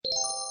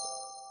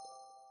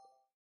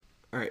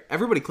All right,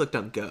 everybody clicked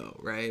on go,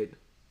 right?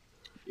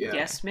 Yeah.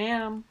 Yes,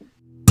 ma'am.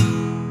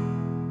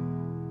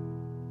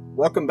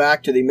 Welcome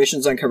back to the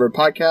Admissions Uncovered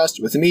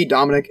podcast with me,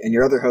 Dominic, and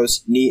your other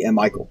hosts, Nee and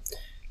Michael.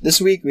 This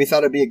week, we thought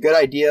it'd be a good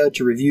idea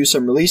to review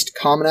some released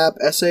Common App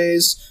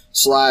essays /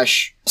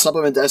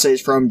 supplement essays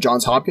from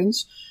Johns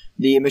Hopkins.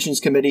 The admissions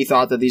committee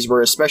thought that these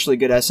were especially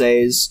good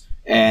essays,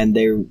 and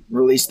they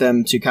released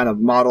them to kind of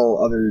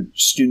model other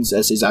students'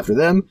 essays after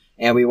them,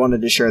 and we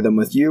wanted to share them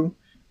with you.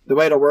 The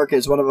way it'll work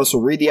is one of us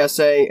will read the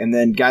essay and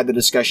then guide the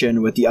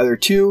discussion with the other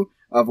two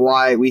of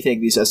why we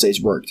think these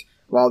essays worked.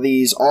 While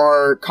these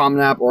are Common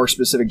App or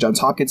specific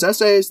Johns Hopkins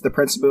essays, the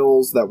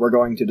principles that we're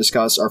going to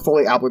discuss are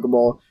fully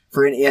applicable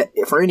for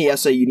any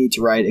essay you need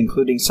to write,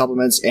 including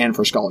supplements and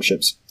for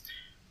scholarships.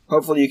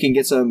 Hopefully you can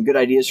get some good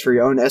ideas for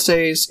your own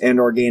essays and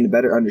or gain a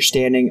better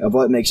understanding of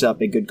what makes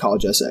up a good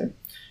college essay.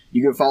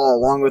 You can follow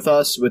along with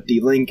us with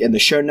the link in the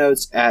show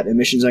notes at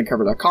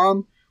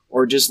admissionsuncovered.com,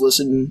 or just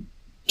listen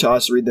to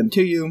us read them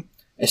to you,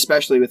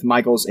 especially with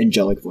Michael's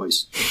angelic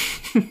voice.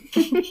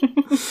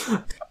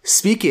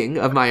 Speaking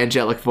of my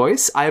angelic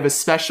voice, I have a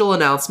special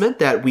announcement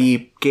that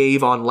we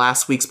gave on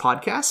last week's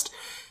podcast.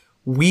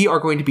 We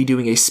are going to be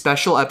doing a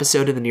special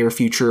episode in the near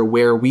future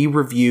where we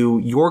review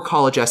your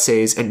college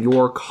essays and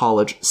your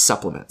college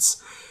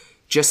supplements.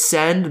 Just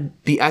send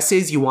the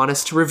essays you want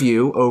us to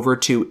review over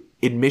to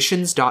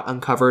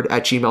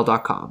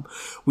admissions.uncovered@gmail.com.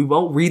 We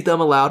won't read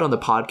them aloud on the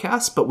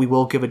podcast, but we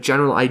will give a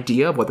general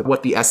idea of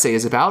what the essay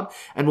is about,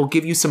 and we'll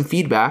give you some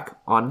feedback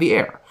on the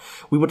air.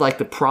 We would like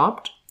the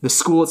prompt, the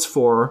school it's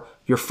for,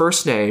 your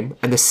first name,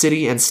 and the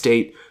city and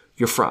state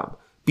you're from.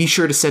 Be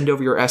sure to send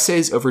over your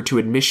essays over to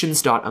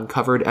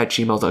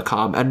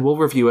admissions.uncovered@gmail.com, and we'll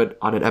review it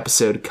on an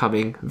episode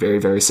coming very,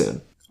 very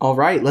soon. All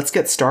right, let's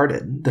get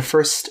started. The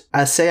first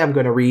essay I'm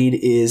going to read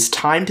is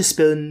Time to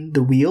Spin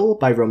the Wheel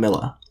by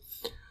Romilla.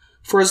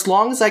 For as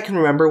long as I can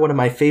remember, one of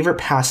my favorite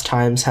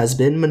pastimes has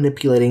been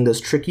manipulating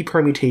those tricky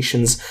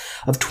permutations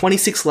of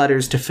 26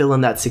 letters to fill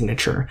in that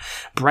signature,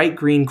 bright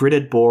green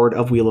gridded board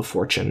of Wheel of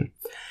Fortune.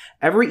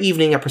 Every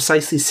evening at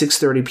precisely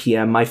 6:30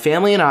 p.m., my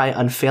family and I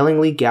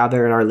unfailingly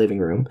gather in our living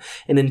room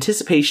in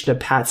anticipation of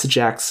Pat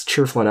Sajak's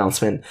cheerful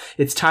announcement,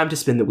 "It's time to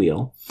spin the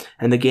wheel."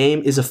 And the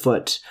game is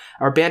afoot,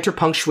 our banter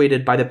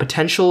punctuated by the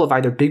potential of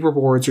either big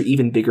rewards or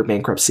even bigger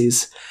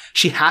bankruptcies.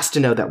 She has to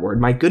know that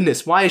word. My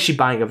goodness, why is she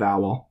buying a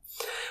vowel?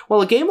 While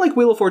a game like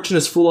Wheel of Fortune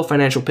is full of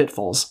financial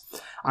pitfalls,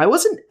 I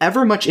wasn't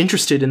ever much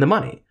interested in the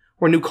money,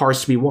 or new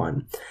cars to be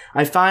won.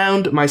 I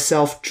found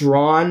myself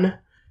drawn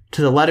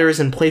to the letters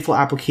and playful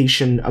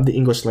application of the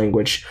English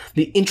language,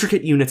 the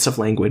intricate units of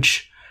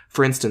language.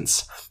 For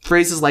instance,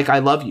 phrases like "I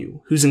love you,"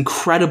 whose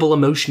incredible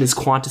emotion is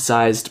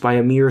quantized by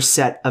a mere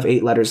set of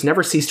 8 letters,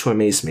 never cease to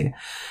amaze me.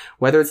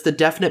 Whether it's the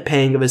definite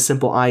pang of a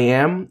simple "I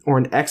am" or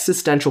an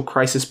existential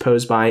crisis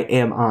posed by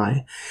 "Am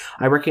I?"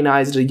 I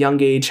recognized at a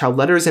young age how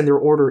letters and their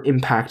order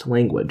impact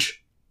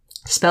language.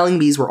 Spelling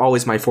bees were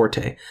always my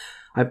forte.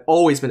 I've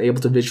always been able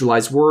to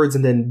visualize words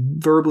and then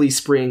verbally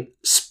string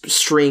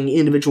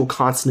individual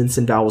consonants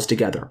and vowels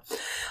together.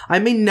 I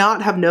may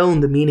not have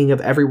known the meaning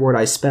of every word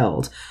I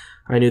spelled.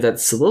 I knew that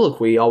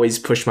soliloquy always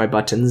pushed my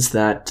buttons,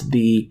 that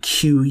the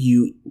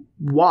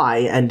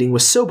Q-U-Y ending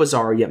was so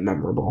bizarre yet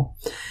memorable.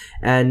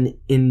 And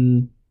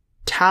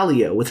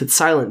intaglio, with its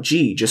silent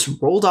G, just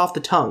rolled off the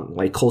tongue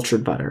like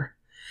cultured butter.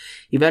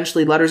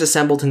 Eventually, letters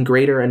assembled in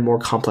greater and more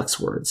complex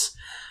words.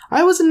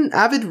 I was an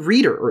avid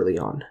reader early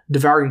on,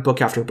 devouring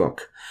book after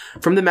book.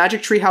 From the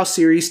Magic Tree House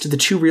series to the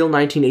Too Real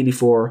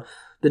 1984,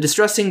 The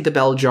Distressing The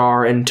Bell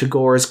Jar, and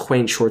Tagore's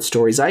quaint short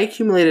stories, I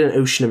accumulated an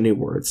ocean of new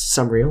words,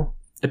 some real,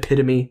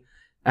 epitome,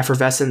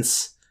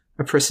 effervescence,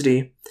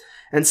 apricity,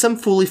 and some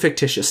fully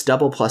fictitious,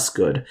 double plus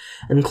good,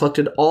 and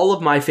collected all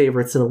of my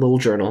favorites in a little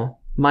journal,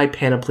 my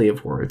panoply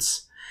of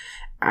words.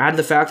 Add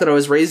the fact that I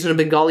was raised in a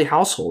Bengali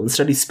household and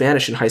studied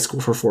Spanish in high school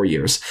for 4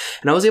 years,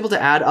 and I was able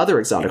to add other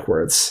exotic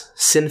words.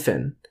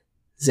 Sinfin,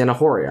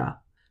 Xanahoria,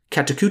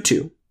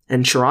 Katakutu,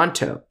 and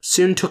Chiranto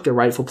soon took their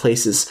rightful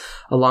places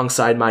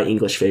alongside my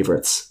English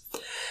favorites.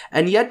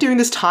 And yet during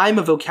this time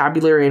of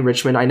vocabulary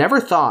enrichment, I never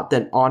thought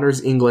that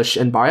honors English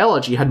and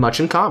biology had much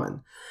in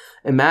common.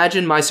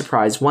 Imagine my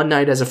surprise one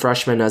night as a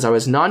freshman as I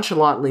was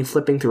nonchalantly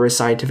flipping through a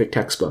scientific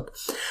textbook.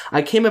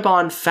 I came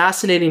upon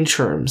fascinating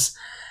terms: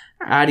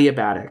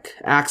 adiabatic,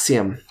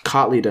 axiom,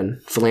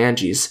 cotyledon,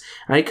 phalanges,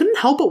 and I couldn't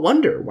help but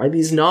wonder why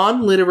these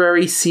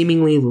non-literary,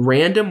 seemingly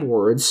random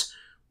words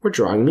were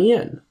drawing me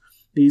in.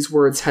 These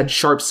words had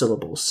sharp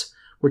syllables,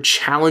 were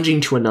challenging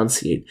to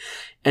enunciate,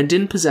 and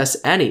didn't possess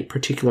any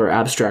particular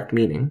abstract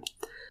meaning.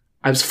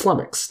 I was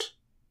flummoxed,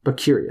 but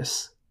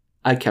curious.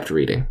 I kept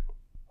reading.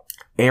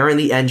 Air in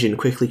the engine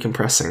quickly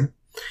compressing.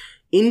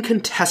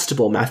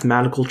 Incontestable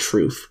mathematical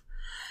truth.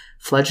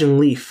 Fledgling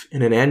leaf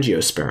in an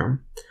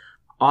angiosperm.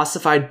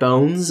 Ossified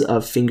bones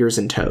of fingers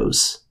and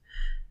toes.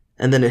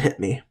 And then it hit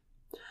me.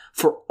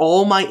 For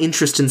all my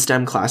interest in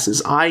STEM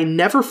classes, I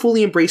never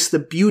fully embraced the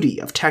beauty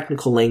of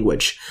technical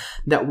language,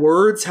 that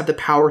words have the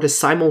power to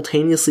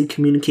simultaneously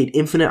communicate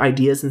infinite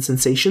ideas and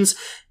sensations,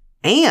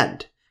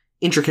 and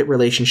intricate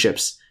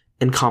relationships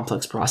and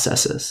complex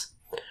processes.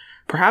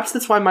 Perhaps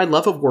that's why my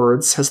love of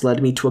words has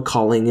led me to a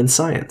calling in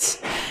science,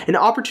 an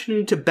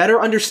opportunity to better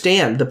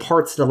understand the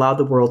parts that allow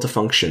the world to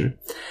function.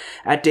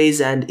 At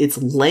day's end,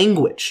 it's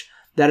language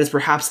that is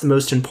perhaps the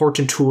most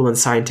important tool in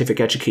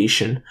scientific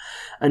education,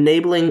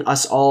 enabling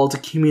us all to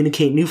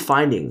communicate new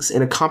findings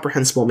in a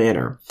comprehensible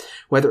manner,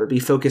 whether it be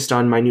focused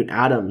on minute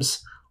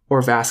atoms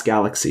or vast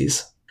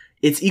galaxies.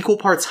 It's equal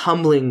parts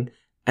humbling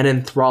and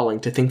enthralling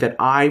to think that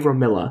I,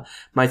 Romilla,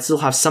 might still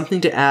have something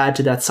to add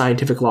to that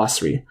scientific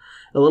glossary,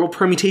 a little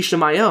permutation of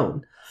my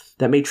own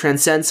that may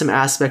transcend some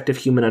aspect of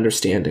human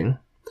understanding.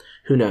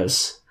 Who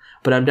knows?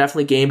 But I'm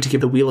definitely game to give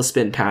the wheel a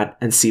spin, Pat,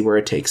 and see where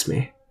it takes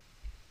me.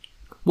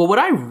 Well, what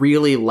I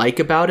really like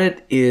about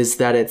it is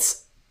that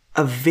it's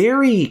a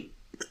very,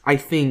 I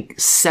think,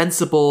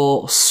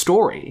 sensible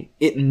story.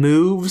 It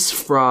moves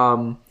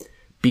from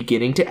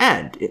beginning to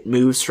end. It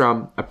moves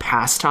from a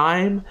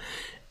pastime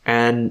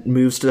and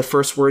moves to the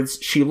first words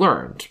she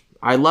learned.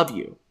 I love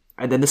you.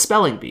 And then the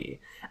spelling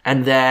bee.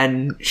 And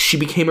then she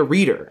became a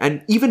reader.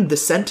 And even the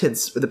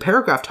sentence, or the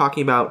paragraph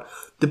talking about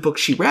the book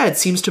she read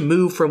seems to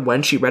move from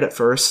when she read it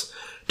first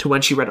to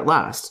when she read it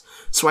last.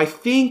 So I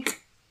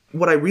think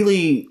what I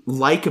really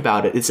like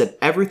about it is that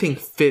everything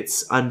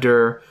fits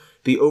under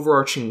the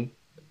overarching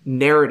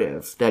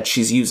narrative that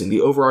she's using, the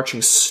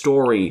overarching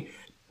story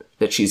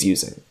that she's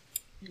using.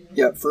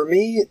 Yeah, for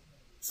me,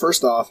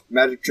 first off,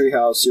 Magic Tree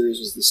House series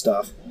was the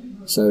stuff.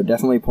 So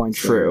definitely points.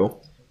 True.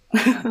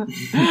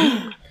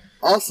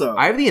 Also,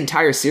 I have the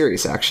entire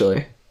series,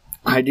 actually.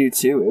 I do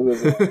too.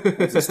 It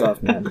was the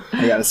stuff, man.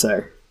 I gotta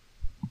say.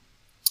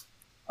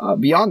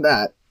 Beyond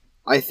that,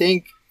 I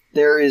think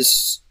there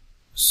is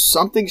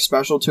something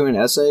special to an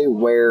essay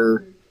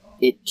where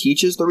it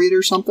teaches the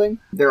reader something.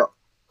 They're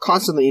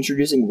constantly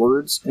introducing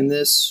words in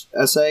this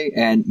essay,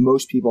 and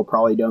most people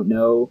probably don't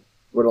know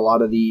what a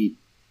lot of the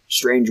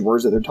strange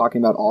words that they're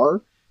talking about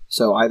are.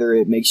 So either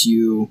it makes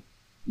you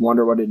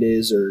wonder what it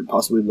is or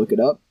possibly look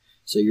it up.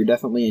 So you're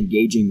definitely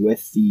engaging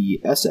with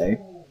the essay.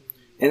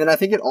 And then I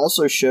think it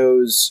also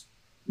shows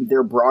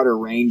their broader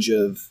range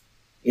of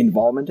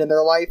involvement in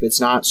their life. It's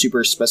not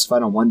super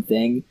specified on one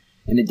thing,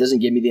 and it doesn't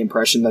give me the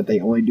impression that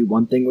they only do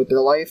one thing with their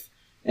life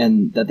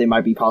and that they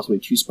might be possibly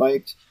too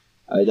spiked.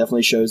 It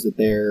definitely shows that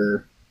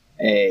they're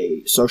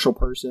a social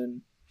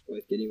person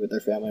with getting with their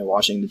family and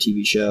watching the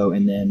TV show,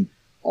 and then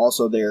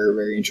also they're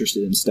very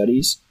interested in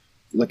studies,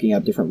 looking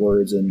up different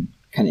words and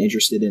kind of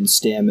interested in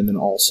STEM and then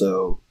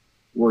also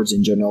words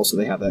in general, so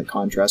they have that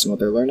contrast in what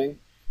they're learning.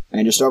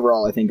 And just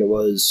overall, I think it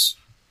was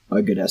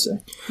a good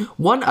essay.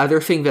 One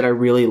other thing that I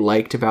really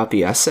liked about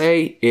the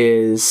essay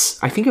is,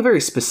 I think a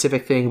very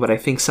specific thing, but I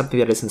think something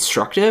that is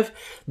instructive.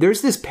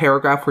 There's this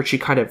paragraph where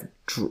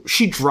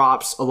she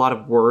drops a lot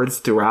of words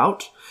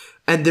throughout,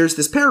 and there's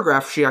this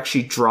paragraph she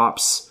actually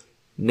drops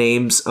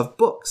names of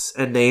books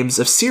and names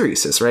of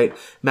series, right?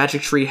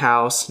 Magic Tree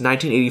House,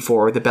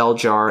 1984, The Bell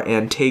Jar,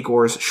 and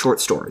Tagore's short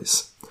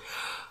stories.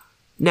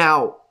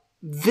 Now,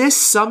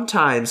 this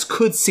sometimes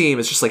could seem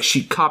as just like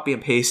she copy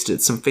and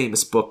pasted some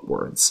famous book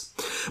words.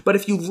 But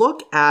if you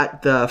look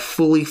at the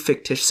fully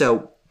fictitious,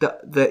 so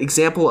the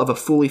example of a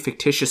fully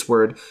fictitious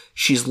word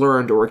she's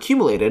learned or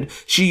accumulated,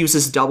 she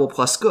uses double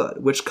plus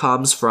good, which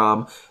comes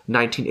from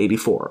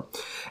 1984.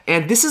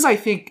 And this is, I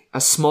think,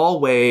 a small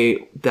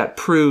way that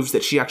proves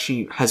that she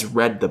actually has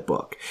read the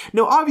book.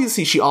 Now,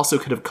 obviously, she also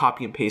could have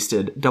copy and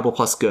pasted double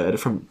plus good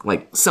from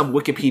like some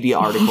Wikipedia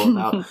article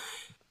about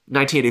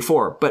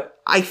 1984. But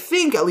I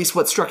think at least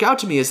what struck out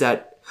to me is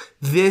that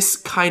this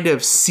kind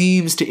of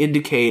seems to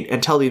indicate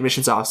and tell the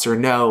admissions officer,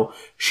 no,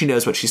 she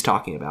knows what she's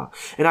talking about.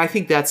 And I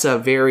think that's a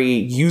very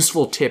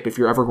useful tip if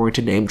you're ever going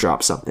to name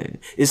drop something,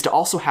 is to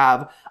also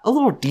have a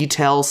little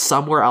detail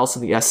somewhere else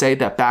in the essay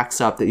that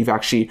backs up that you've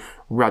actually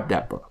read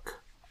that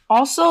book.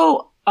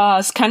 Also,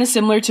 it's kind of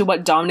similar to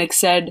what Dominic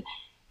said,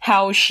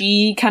 how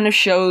she kind of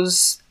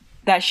shows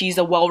that she's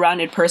a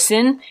well-rounded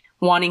person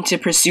wanting to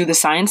pursue the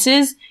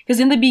sciences. Because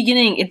in the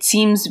beginning, it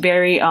seems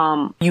very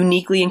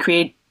uniquely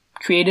and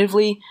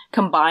creatively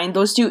combine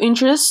those two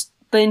interests.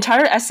 The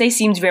entire essay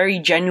seems very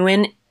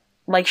genuine,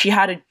 like she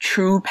had a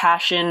true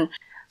passion.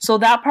 So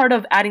that part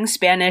of adding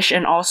Spanish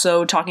and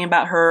also talking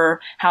about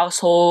her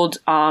household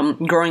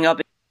growing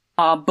up,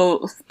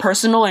 both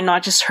personal and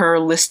not just her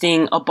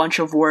listing a bunch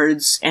of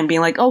words and being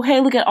like, oh,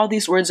 hey, look at all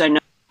these words I know.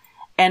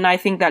 And I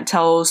think that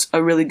tells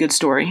a really good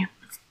story.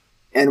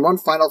 And one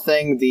final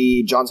thing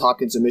the Johns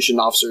Hopkins admission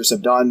officers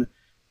have done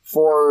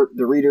for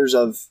the readers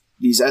of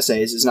these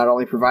essays is not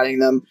only providing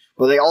them,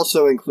 but they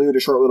also include a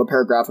short little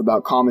paragraph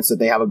about comments that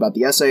they have about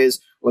the essays,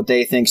 what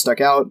they think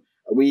stuck out.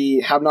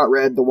 We have not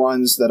read the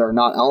ones that are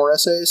not our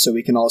essays, so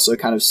we can also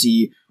kind of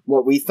see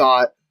what we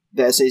thought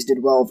the essays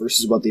did well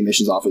versus what the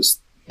admissions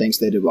office thinks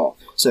they did well.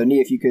 So,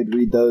 Nia, if you could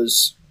read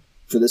those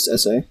for this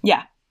essay.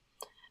 Yeah.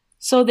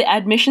 So the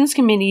admissions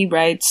committee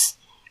writes,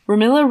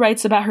 Romilla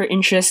writes about her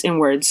interest in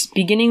words,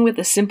 beginning with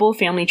a simple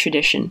family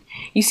tradition.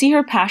 You see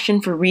her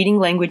passion for reading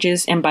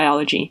languages and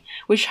biology,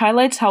 which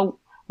highlights how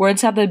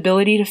Words have the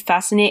ability to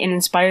fascinate and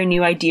inspire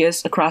new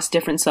ideas across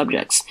different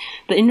subjects.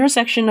 The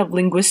intersection of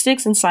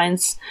linguistics and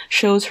science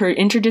shows her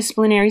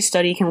interdisciplinary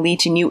study can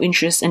lead to new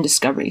interests and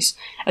discoveries.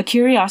 A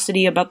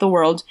curiosity about the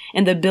world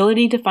and the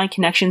ability to find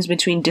connections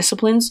between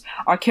disciplines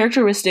are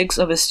characteristics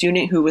of a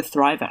student who would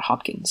thrive at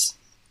Hopkins.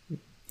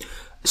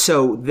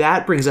 So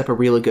that brings up a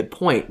really good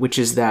point, which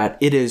is that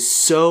it is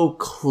so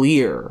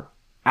clear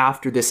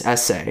after this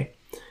essay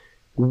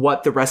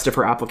what the rest of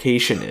her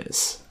application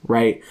is,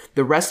 right?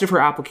 The rest of her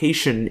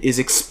application is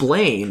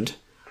explained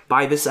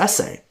by this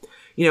essay.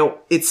 You know,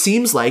 it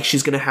seems like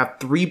she's going to have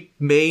three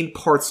main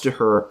parts to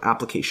her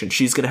application.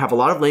 She's going to have a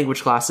lot of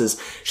language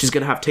classes. She's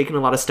going to have taken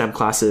a lot of STEM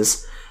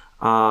classes.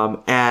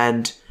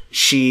 And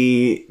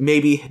she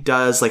maybe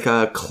does like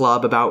a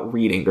club about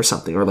reading or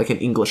something, or like an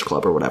English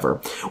club or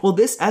whatever. Well,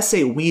 this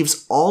essay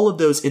weaves all of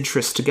those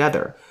interests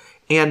together.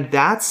 And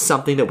that's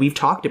something that we've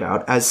talked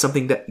about as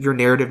something that your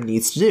narrative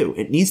needs to do.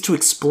 It needs to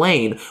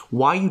explain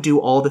why you do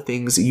all the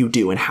things you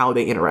do and how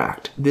they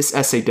interact. This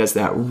essay does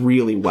that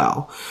really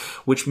well,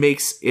 which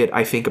makes it,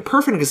 I think, a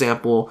perfect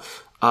example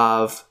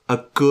of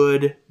a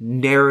good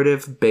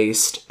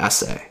narrative-based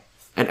essay,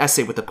 an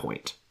essay with a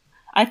point.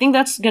 I think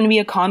that's going to be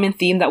a common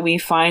theme that we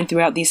find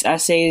throughout these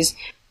essays.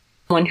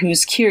 Someone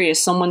who's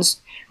curious, someone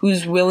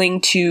who's willing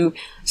to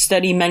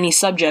study many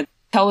subjects,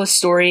 tell a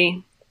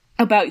story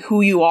about who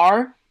you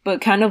are, but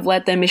kind of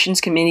let the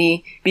admissions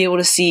committee be able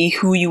to see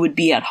who you would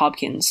be at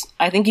Hopkins.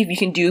 I think if you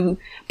can do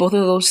both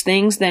of those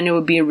things, then it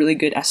would be a really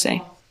good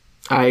essay.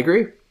 I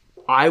agree.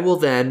 I will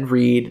then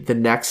read the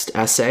next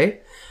essay,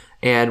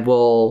 and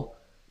we'll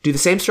do the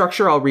same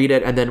structure. I'll read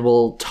it, and then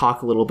we'll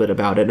talk a little bit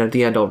about it. And at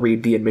the end, I'll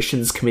read the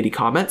admissions committee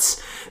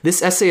comments.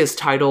 This essay is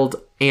titled,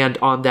 "And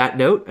on That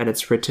Note," and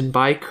it's written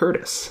by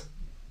Curtis.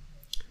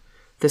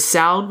 The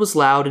sound was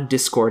loud and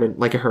discordant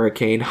like a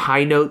hurricane,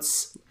 high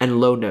notes and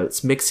low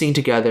notes mixing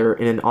together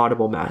in an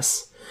audible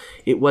mess.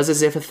 It was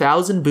as if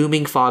 1,000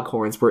 booming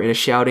foghorns were in a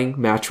shouting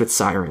match with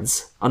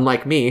sirens.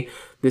 Unlike me,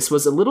 this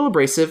was a little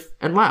abrasive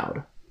and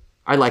loud.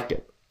 I liked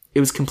it. It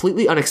was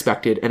completely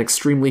unexpected and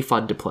extremely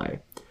fun to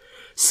play.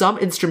 Some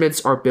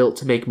instruments are built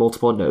to make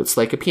multiple notes,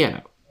 like a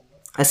piano.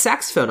 A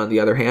saxophone, on the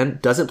other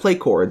hand, doesn't play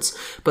chords,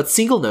 but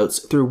single notes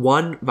through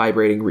one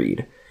vibrating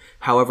reed.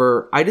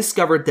 However, I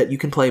discovered that you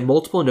can play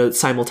multiple notes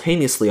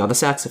simultaneously on the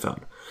saxophone.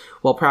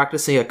 While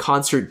practicing a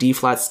concert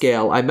D-flat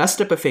scale, I messed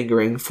up a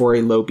fingering for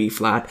a low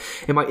B-flat,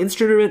 and my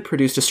instrument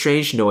produced a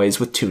strange noise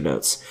with two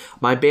notes.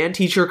 My band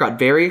teacher got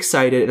very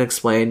excited and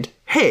explained,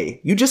 "Hey,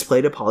 you just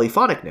played a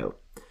polyphonic note."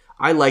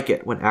 I like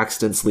it when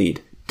accidents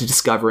lead to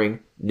discovering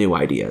new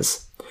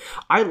ideas.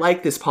 I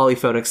like this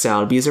polyphonic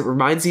sound because it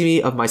reminds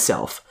me of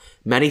myself,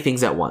 many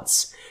things at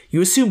once.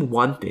 You assume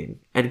one thing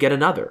and get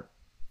another.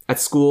 At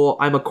school,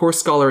 I'm a course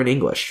scholar in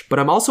English, but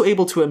I'm also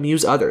able to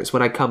amuse others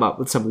when I come up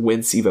with some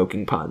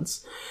wince-evoking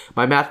puns.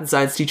 My math and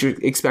science teachers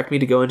expect me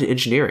to go into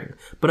engineering,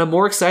 but I'm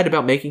more excited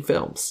about making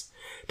films.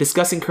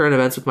 Discussing current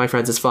events with my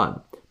friends is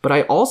fun, but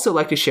I also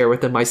like to share with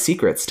them my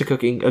secrets to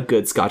cooking a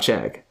good Scotch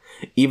egg.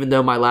 Even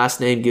though my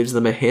last name gives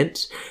them a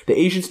hint, the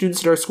Asian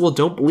students at our school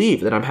don't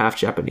believe that I'm half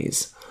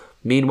Japanese.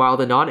 Meanwhile,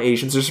 the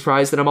non-Asians are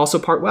surprised that I'm also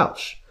part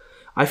Welsh.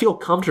 I feel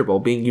comfortable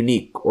being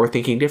unique or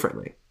thinking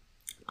differently.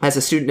 As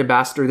a student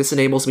ambassador, this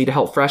enables me to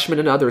help freshmen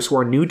and others who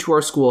are new to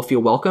our school feel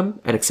welcome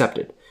and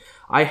accepted.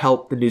 I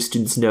help the new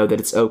students know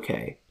that it's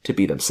okay to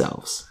be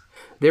themselves.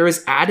 There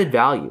is added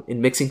value in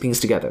mixing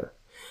things together.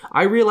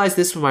 I realized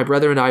this when my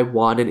brother and I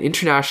won an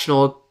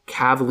international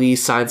Kavli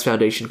Science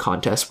Foundation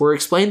contest where we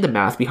explained the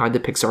math behind the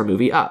Pixar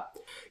movie Up.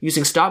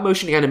 Using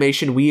stop-motion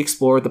animation, we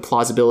explored the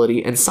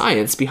plausibility and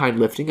science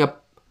behind lifting up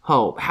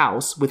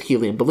house with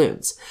helium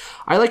balloons.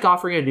 I like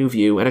offering a new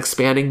view and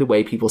expanding the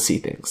way people see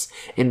things.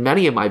 In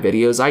many of my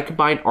videos, I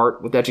combine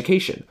art with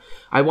education.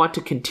 I want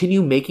to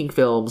continue making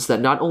films that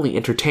not only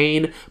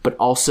entertain, but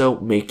also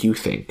make you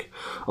think.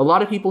 A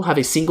lot of people have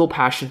a single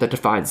passion that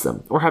defines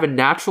them, or have a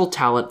natural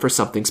talent for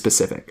something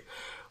specific.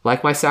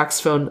 Like my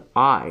saxophone,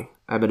 I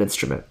am an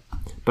instrument,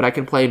 but I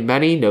can play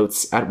many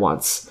notes at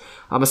once.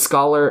 I'm a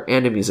scholar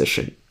and a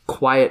musician.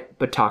 Quiet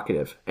but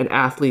talkative, an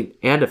athlete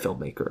and a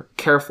filmmaker,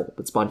 careful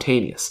but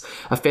spontaneous,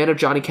 a fan of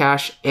Johnny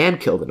Cash and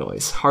Kill the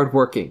Noise,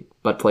 hardworking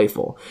but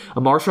playful,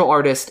 a martial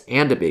artist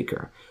and a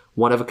baker,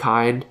 one of a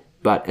kind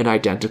but an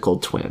identical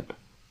twin.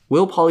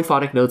 Will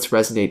polyphonic notes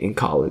resonate in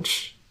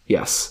college?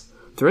 Yes.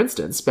 For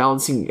instance,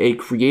 balancing a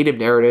creative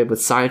narrative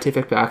with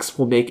scientific facts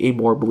will make a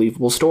more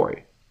believable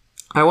story.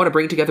 I want to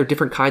bring together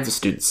different kinds of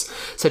students,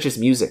 such as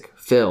music,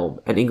 film,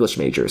 and English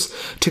majors,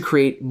 to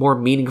create more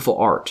meaningful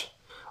art.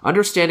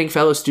 Understanding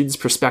fellow students'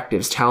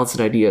 perspectives, talents,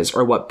 and ideas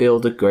are what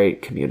build a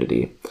great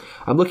community.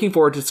 I'm looking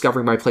forward to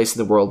discovering my place in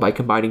the world by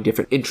combining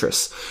different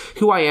interests.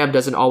 Who I am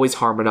doesn't always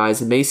harmonize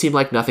and may seem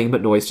like nothing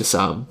but noise to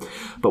some,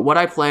 but what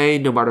I play,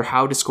 no matter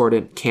how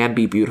discordant, can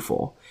be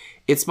beautiful.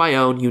 It's my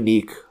own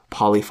unique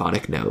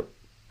polyphonic note.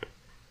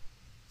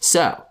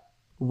 So,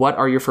 what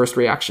are your first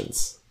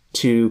reactions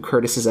to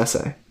Curtis's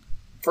essay?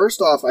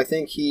 First off, I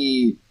think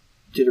he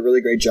did a really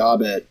great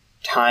job at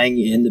tying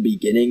in the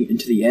beginning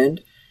into the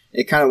end.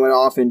 It kind of went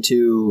off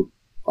into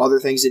other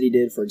things that he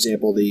did, for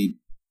example, the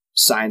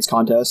science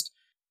contest,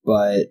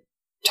 but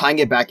tying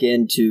it back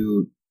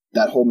into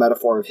that whole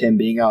metaphor of him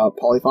being a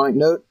polyphonic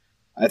note,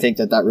 I think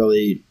that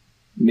really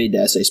made the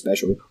essay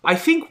special. I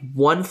think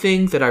one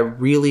thing that I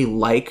really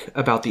like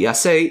about the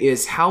essay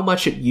is how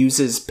much it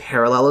uses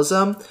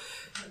parallelism,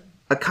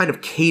 a kind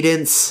of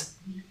cadence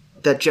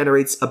that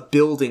generates a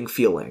building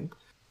feeling.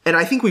 And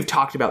I think we've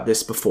talked about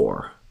this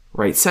before,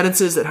 right?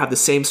 Sentences that have the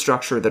same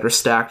structure that are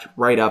stacked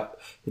right up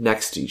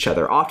next to each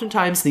other.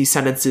 Oftentimes these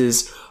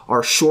sentences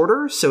are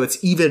shorter, so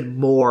it's even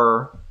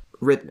more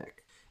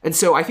rhythmic. And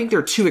so I think there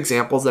are two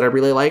examples that I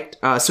really liked.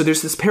 So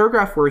there's this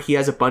paragraph where he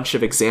has a bunch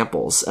of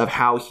examples of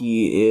how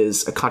he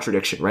is a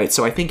contradiction, right?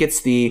 So I think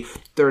it's the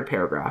third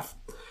paragraph.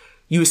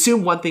 You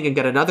assume one thing and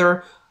get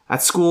another.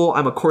 At school,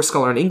 I'm a course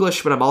scholar in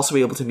English, but I'm also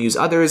able to amuse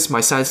others.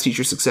 My science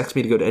teachers expect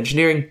me to go to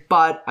engineering,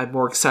 but I'm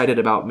more excited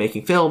about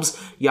making films,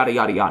 yada,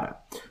 yada, yada.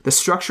 The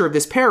structure of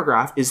this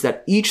paragraph is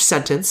that each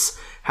sentence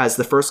has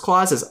the first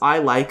clause as I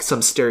like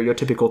some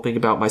stereotypical thing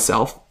about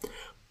myself,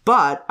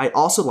 but I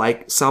also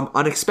like some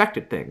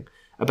unexpected thing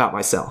about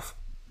myself.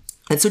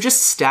 And so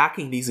just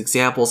stacking these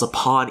examples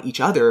upon each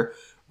other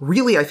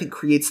really, I think,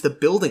 creates the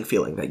building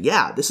feeling that,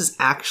 yeah, this is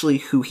actually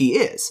who he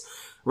is,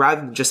 rather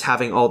than just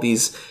having all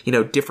these,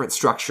 different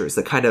structures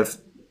that kind of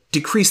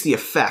decrease the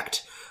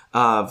effect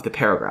of the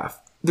paragraph.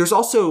 There's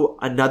also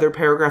another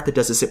paragraph that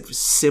does a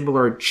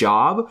similar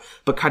job,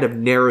 but kind of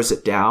narrows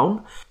it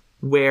down,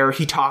 where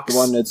he talks... The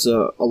one that's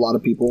a lot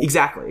of people.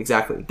 Exactly.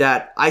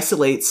 That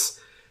isolates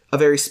a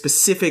very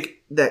specific...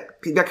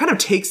 That kind of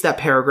takes that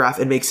paragraph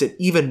and makes it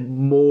even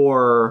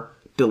more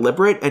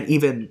deliberate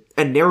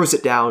and narrows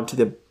it down to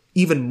the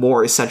even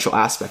more essential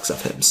aspects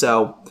of him.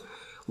 So,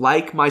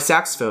 like my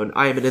saxophone,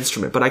 I am an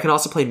instrument, but I can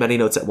also play many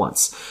notes at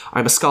once.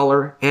 I'm a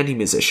scholar and a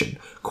musician,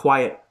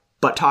 quiet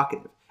but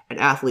talkative, an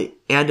athlete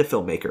and a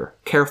filmmaker,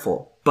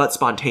 careful but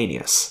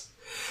spontaneous.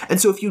 And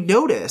so if you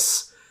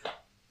notice,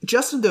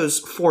 just in those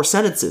 4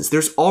 sentences,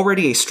 there's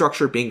already a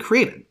structure being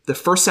created. The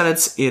first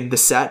sentence in the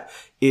set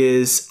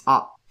is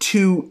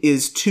two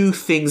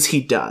things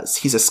he does.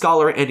 He's a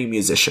scholar and a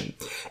musician,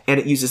 and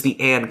it uses the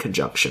and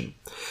conjunction.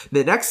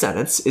 The next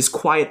sentence is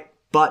quiet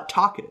but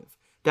talkative.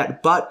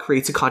 That but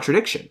creates a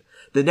contradiction.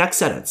 The next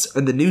sentence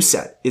in the new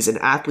set is an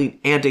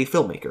athlete and a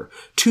filmmaker.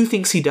 2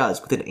 things he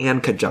does with an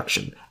and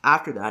conjunction.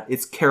 After that,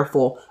 it's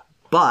careful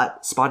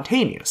but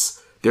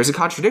spontaneous. There's a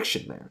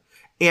contradiction there.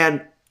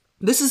 And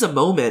this is a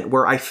moment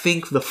where I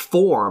think the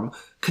form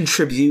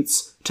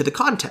contributes to the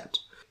content.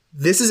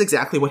 This is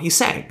exactly what he's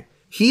saying.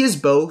 He is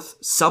both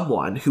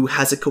someone who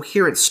has a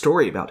coherent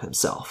story about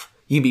himself.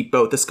 You meet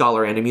both a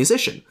scholar and a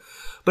musician,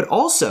 but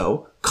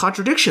also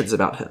contradictions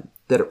about him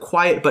that are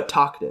quiet but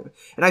talkative.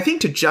 And I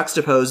think to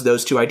juxtapose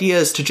those two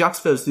ideas, to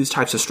juxtapose these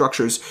types of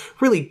structures,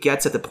 really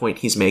gets at the point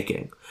he's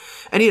making.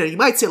 And, you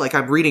might say,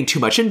 I'm reading too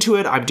much into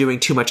it, I'm doing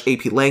too much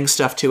AP Lang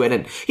stuff to it,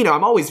 and,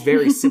 I'm always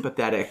very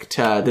sympathetic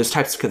to those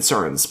types of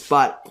concerns.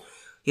 But,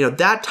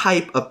 that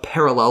type of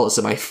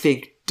parallelism, I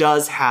think,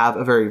 does have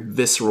a very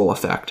visceral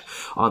effect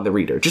on the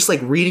reader. Just like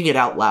reading it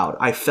out loud,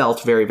 I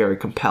felt very, very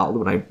compelled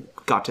when I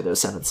got to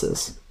those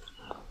sentences.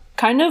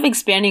 Kind of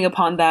expanding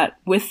upon that,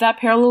 with that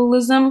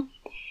parallelism,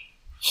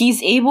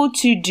 he's able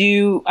to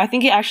do, I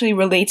think it actually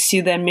relates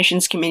to the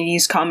admissions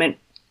committee's comment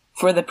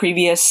for the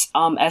previous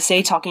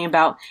essay talking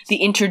about the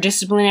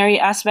interdisciplinary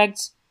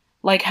aspects,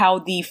 like how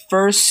the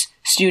first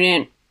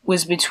student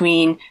was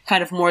between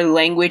kind of more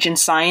language and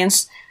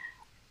science.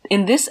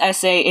 In this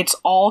essay, it's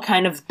all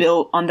kind of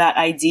built on that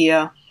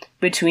idea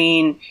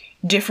between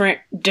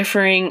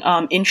differing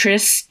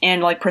interests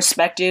and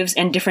perspectives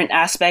and different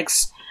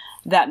aspects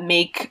that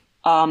make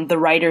the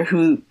writer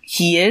who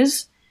he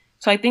is.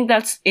 So I think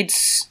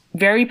it's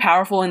very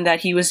powerful in that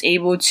he was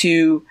able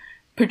to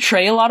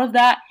portray a lot of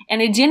that,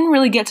 and it didn't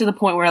really get to the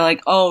point where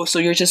so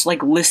you're just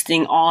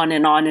listing on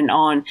and on and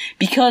on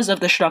because of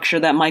the structure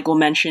that Michael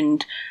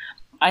mentioned.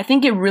 I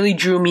think it really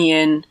drew me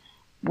in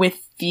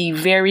with the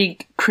very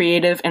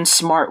creative and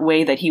smart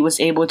way that he was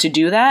able to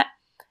do that.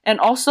 And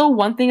also,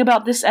 one thing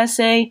about this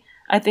essay,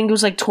 I think it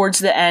was towards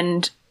the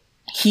end,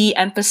 he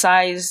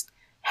emphasized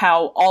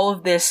how all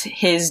of this,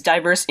 his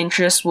diverse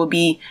interests, will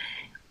be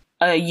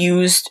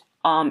used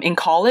in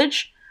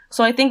college.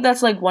 So I think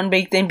that's one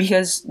big thing,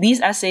 because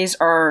these essays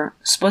are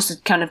supposed to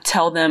kind of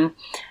tell them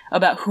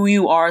about who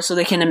you are so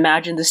they can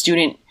imagine the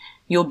student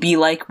you'll be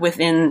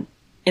within,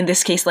 in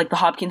this case, the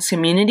Hopkins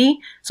community.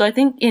 So I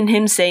think in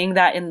him saying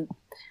that in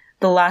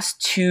the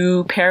last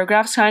 2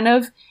 paragraphs,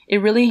 it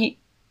really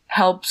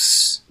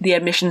helps the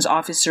admissions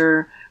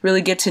officer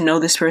really get to know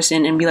this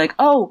person and be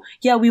oh,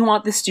 yeah, we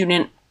want this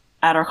student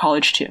at our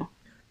college too.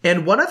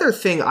 And one other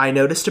thing I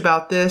noticed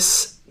about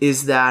this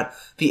is that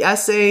the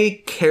essay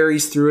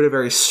carries through it a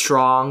very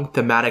strong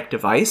thematic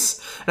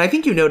device. And I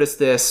think you noticed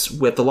this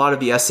with a lot of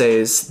the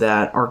essays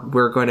that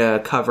we're going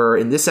to cover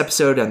in this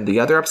episode and the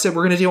other episode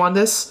we're going to do on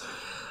this.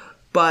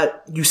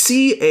 But you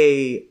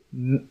see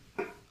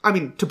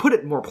to put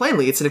it more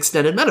plainly, it's an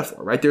extended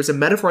metaphor, right? There's a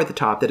metaphor at the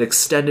top that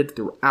extended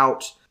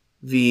throughout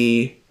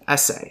the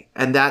essay,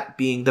 and that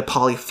being the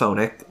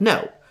polyphonic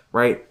note,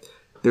 right?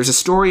 There's a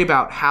story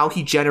about how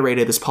he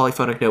generated this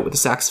polyphonic note with the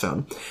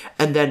saxophone.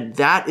 And then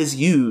that is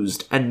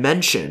used and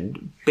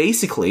mentioned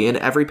basically in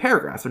every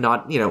paragraph, and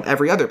not,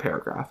 every other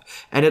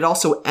paragraph. And it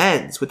also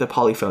ends with a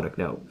polyphonic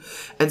note.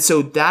 And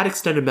so that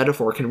extended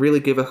metaphor can really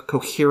give a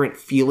coherent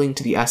feeling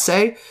to the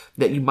essay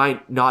that you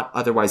might not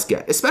otherwise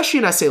get. Especially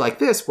an essay like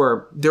this,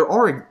 where there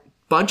are a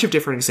bunch of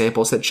different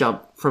examples that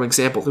jump from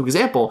example to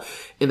example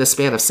in the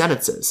span of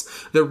sentences.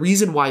 The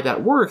reason why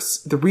that works,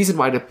 the reason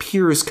why it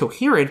appears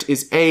coherent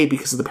is A,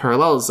 because of the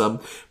parallelism,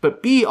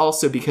 but B,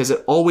 also because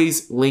it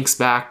always links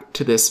back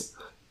to this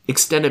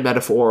extended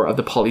metaphor of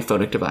the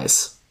polyphonic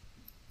device.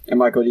 And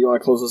Michael, do you want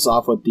to close us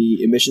off with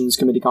the admissions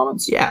committee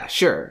comments? Yeah,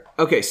 sure.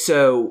 Okay,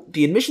 so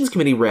the admissions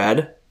committee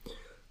read,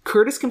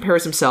 Curtis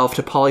compares himself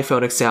to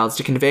polyphonic sounds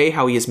to convey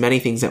how he is many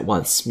things at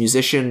once: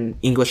 musician,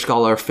 English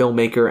scholar,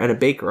 filmmaker, and a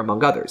baker,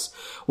 among others.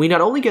 We not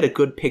only get a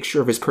good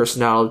picture of his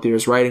personality through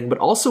his writing, but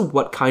also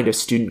what kind of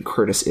student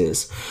Curtis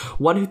is.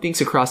 One who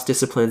thinks across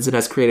disciplines and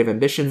has creative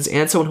ambitions,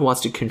 and someone who wants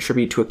to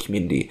contribute to a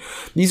community.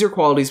 These are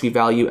qualities we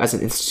value as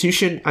an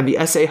institution, and the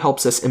essay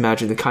helps us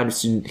imagine the kind of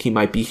student he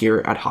might be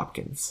here at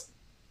Hopkins.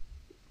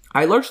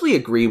 I largely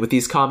agree with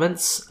these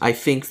comments. I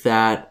think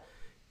that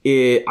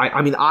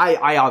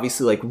I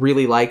obviously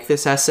really like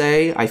this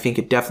essay. I think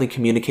it definitely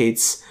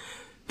communicates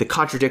the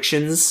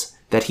contradictions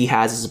that he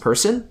has as a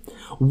person.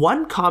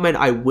 One comment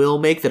I will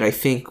make that I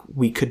think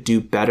we could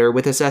do better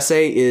with this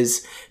essay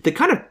is the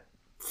kind of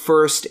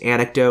first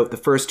anecdote, the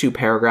first two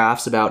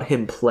paragraphs about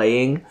him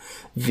playing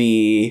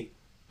the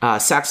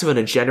saxophone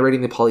and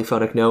generating the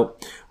polyphonic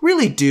note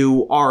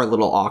are a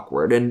little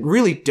awkward and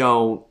really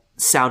don't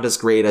sound as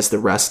great as the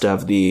rest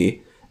of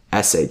the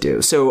essay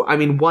do. So,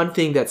 one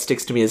thing that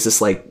sticks to me is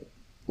this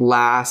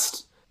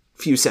last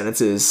few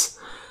sentences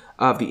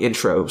of the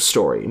intro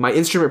story. My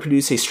instrument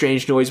produced a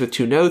strange noise with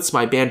two notes.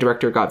 My band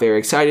director got very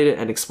excited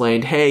and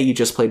explained, hey, you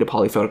just played a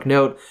polyphonic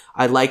note.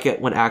 I like it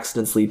when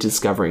accidents lead to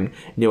discovering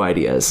new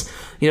ideas.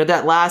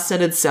 That last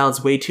sentence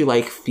sounds way too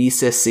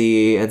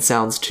thesis-y and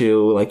sounds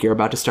too like you're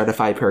about to start a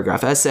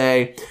 5-paragraph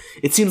essay.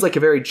 It seems like a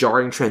very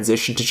jarring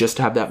transition to just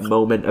have that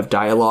moment of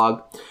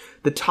dialogue.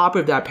 The top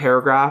of that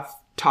paragraph,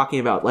 talking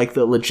about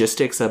the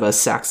logistics of a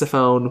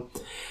saxophone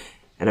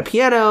and a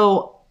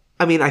piano,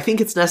 I think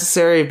it's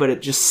necessary, but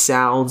it just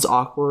sounds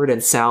awkward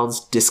and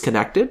sounds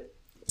disconnected.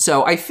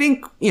 So I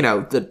think,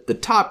 the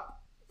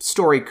top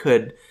story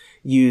could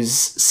use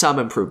some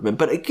improvement,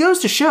 but it goes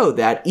to show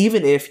that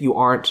even if you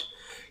aren't,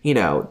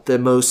 the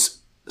most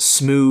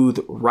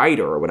smooth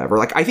writer or whatever,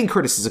 I think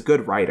Curtis is a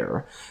good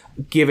writer,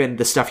 given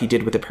the stuff he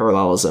did with the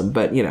parallelism,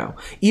 but,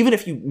 even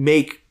if you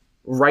make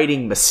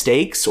writing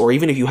mistakes, or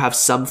even if you have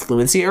some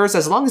fluency errors,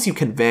 as long as you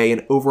convey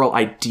an overall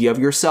idea of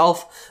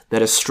yourself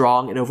that is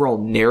strong, an overall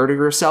narrative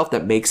of yourself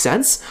that makes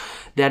sense,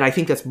 then I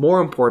think that's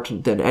more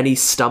important than any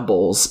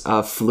stumbles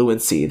of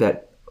fluency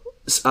that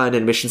an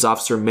admissions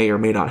officer may or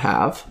may not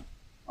have.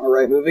 All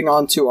right, moving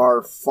on to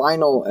our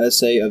final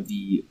essay of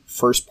the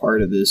first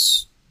part of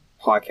this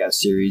podcast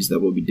series that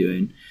we'll be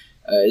doing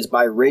is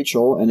by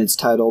Rachel, and it's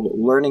titled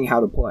Learning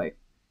How to Play.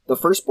 The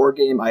first board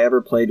game I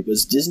ever played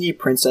was Disney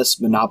Princess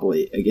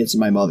Monopoly against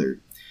my mother.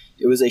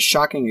 It was a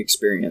shocking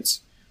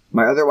experience.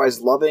 My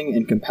otherwise loving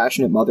and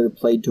compassionate mother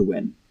played to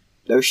win.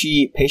 Though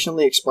she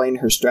patiently explained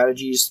her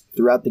strategies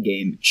throughout the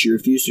game, she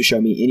refused to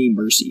show me any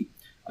mercy,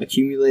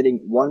 accumulating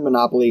one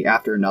Monopoly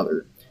after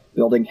another,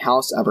 building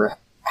house after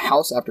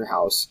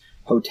house,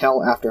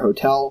 hotel after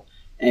hotel,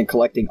 and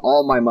collecting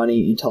all my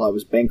money until I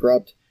was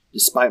bankrupt,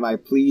 despite my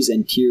pleas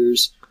and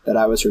tears that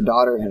I was her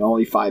daughter and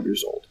only 5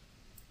 years old.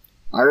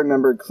 I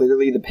remembered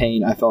clearly the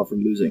pain I felt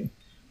from losing,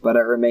 but I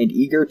remained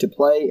eager to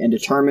play and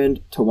determined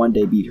to one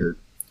day beat her.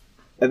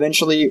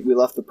 Eventually, we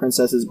left the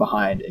princesses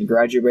behind and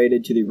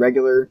graduated to the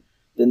regular,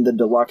 then the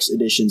deluxe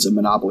editions of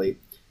Monopoly,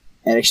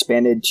 and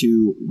expanded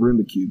to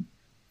Rummikub.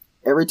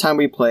 Every time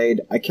we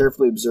played, I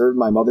carefully observed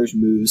my mother's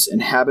moves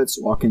and habits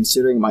while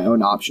considering my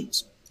own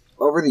options.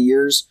 Over the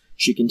years,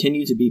 she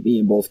continued to beat me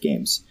in both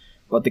games,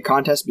 but the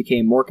contest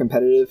became more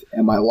competitive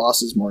and my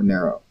losses more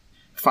narrow.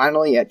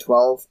 Finally, at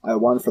 12, I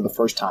won for the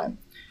first time,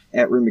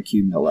 at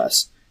Rummikub no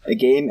less, a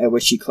game at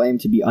which she claimed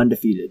to be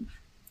undefeated.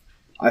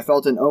 I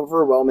felt an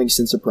overwhelming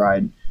sense of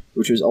pride,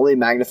 which was only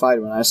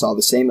magnified when I saw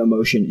the same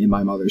emotion in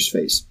my mother's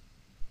face.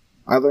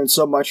 I learned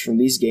so much from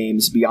these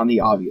games beyond the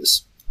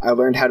obvious. I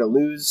learned how to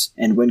lose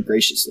and win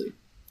graciously.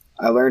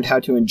 I learned how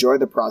to enjoy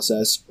the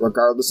process,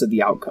 regardless of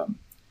the outcome.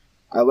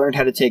 I learned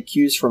how to take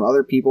cues from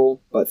other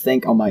people, but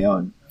think on my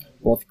own,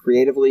 both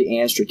creatively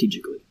and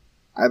strategically.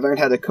 I learned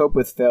how to cope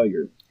with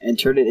failure and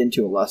turn it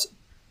into a lesson.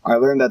 I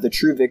learned that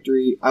true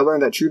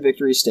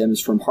victory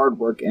stems from hard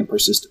work and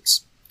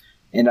persistence.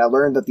 And I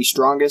learned that the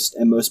strongest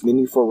and most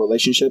meaningful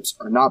relationships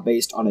are not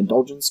based on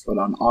indulgence, but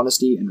on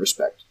honesty and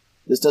respect.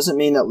 This doesn't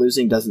mean that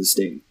losing doesn't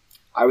sting.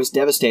 I was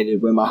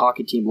devastated when my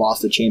hockey team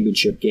lost the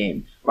championship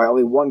game by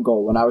only 1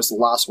 goal when I was the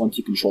last one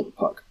to control the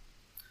puck.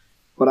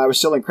 But I was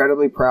still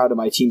incredibly proud of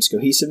my team's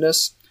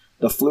cohesiveness,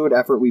 the fluid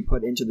effort we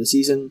put into the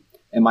season,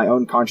 and my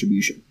own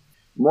contribution.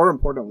 More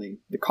importantly,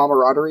 the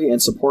camaraderie and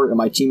support of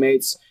my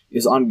teammates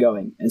is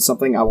ongoing and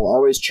something I will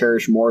always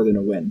cherish more than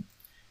a win.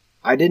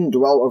 I didn't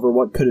dwell over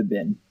what could have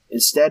been.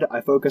 Instead, I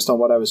focused on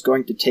what I was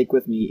going to take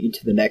with me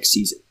into the next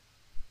season.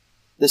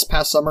 This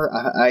past summer,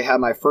 I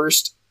had my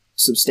first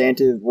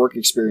substantive work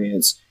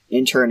experience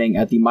interning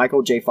at the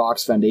Michael J.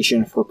 Fox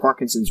Foundation for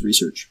Parkinson's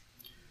Research,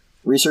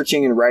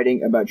 researching and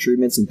writing about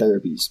treatments and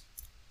therapies.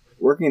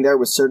 Working there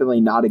was certainly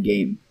not a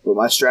game, but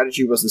my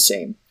strategy was the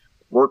same.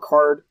 Work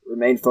hard,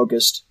 remain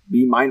focused,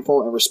 be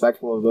mindful and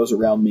respectful of those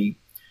around me,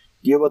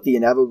 deal with the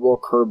inevitable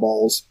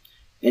curveballs,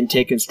 and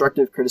take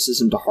constructive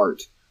criticism to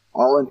heart,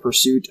 all in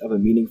pursuit of a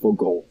meaningful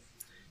goal.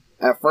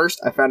 At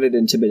first, I found it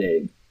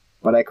intimidating,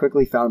 but I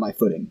quickly found my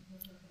footing.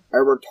 I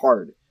worked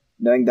hard,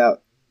 knowing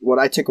that what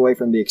I took away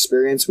from the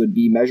experience would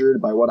be measured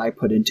by what I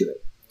put into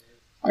it.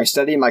 I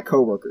studied my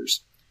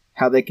coworkers,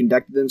 how they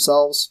conducted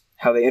themselves,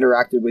 how they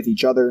interacted with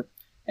each other,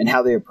 and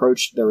how they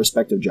approached their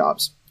respective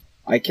jobs.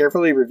 I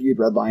carefully reviewed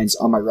red lines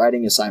on my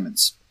writing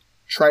assignments,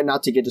 tried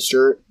not to get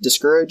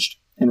discouraged,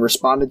 and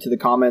responded to the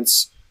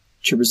comments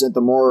to present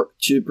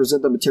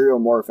the material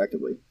more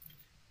effectively.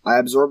 I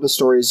absorbed the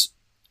stories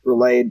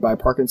relayed by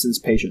Parkinson's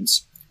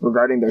patients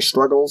regarding their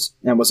struggles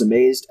and was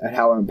amazed at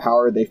how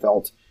empowered they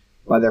felt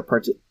by their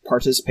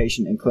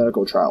participation in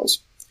clinical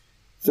trials.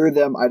 Through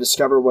them, I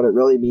discovered what it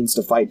really means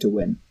to fight to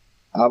win.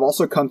 I've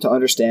also come to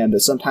understand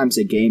that sometimes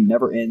a game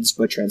never ends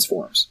but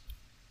transforms,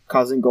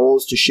 causing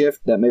goals to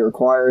shift that may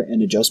require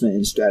an adjustment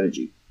in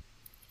strategy.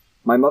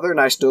 My mother and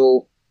I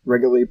still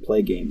regularly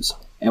play games,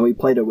 and we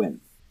play to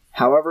win.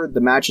 However,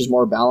 the match is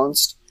more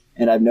balanced,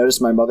 and I've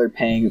noticed my mother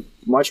paying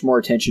much more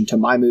attention to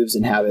my moves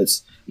and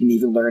habits, and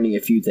even learning a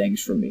few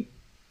things from me.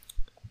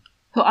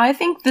 So I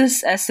think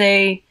this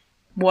essay,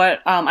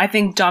 I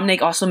think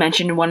Dominic also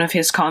mentioned in one of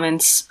his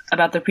comments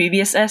about the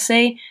previous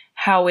essay,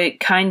 how it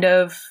kind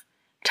of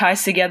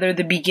ties together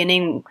the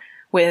beginning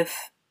with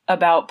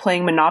about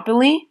playing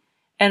Monopoly,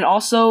 and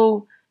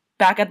also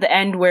back at the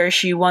end where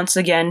she once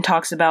again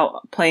talks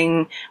about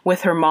playing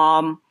with her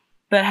mom,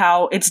 but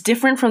how it's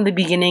different from the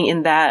beginning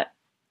in that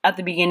at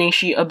the beginning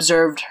she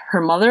observed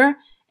her mother,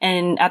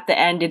 and at the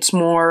end it's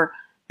more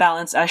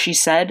balanced, as she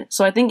said.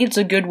 So I think it's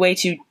a good way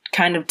to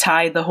kind of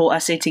tie the whole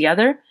essay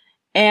together.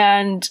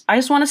 And I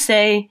just want to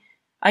say,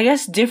 I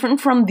guess different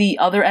from the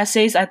other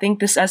essays, I think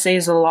this essay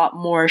is a lot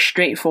more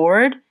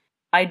straightforward.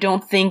 I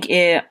don't think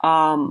it,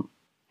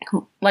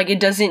 it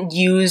doesn't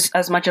use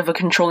as much of a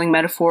controlling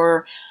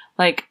metaphor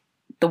like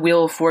the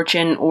Wheel of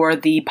Fortune or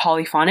the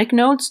polyphonic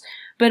notes,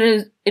 but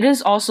it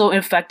is also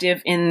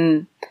effective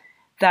in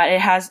that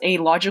it has a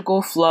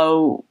logical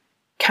flow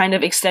kind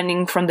of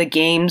extending from the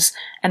games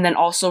and then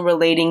also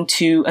relating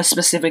to a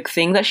specific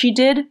thing that she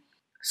did.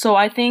 So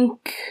I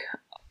think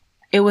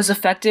it was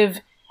effective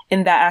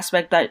in that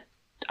aspect that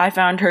I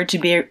found her to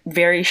be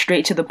very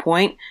straight to the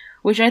point,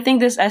 which I think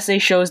this essay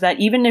shows that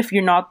even if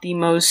you're not the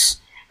most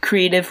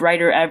creative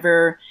writer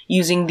ever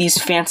using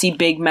these fancy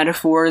big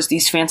metaphors,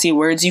 these fancy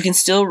words, you can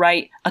still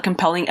write a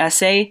compelling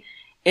essay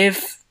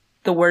if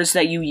the words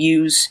that you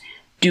use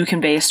do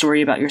convey a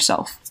story about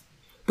yourself.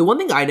 The one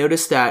thing I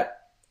noticed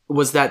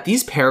was that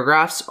these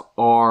paragraphs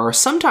are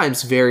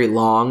sometimes very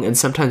long and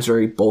sometimes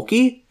very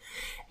bulky.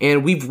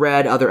 And we've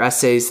read other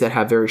essays that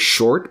have very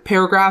short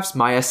paragraphs.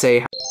 My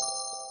essay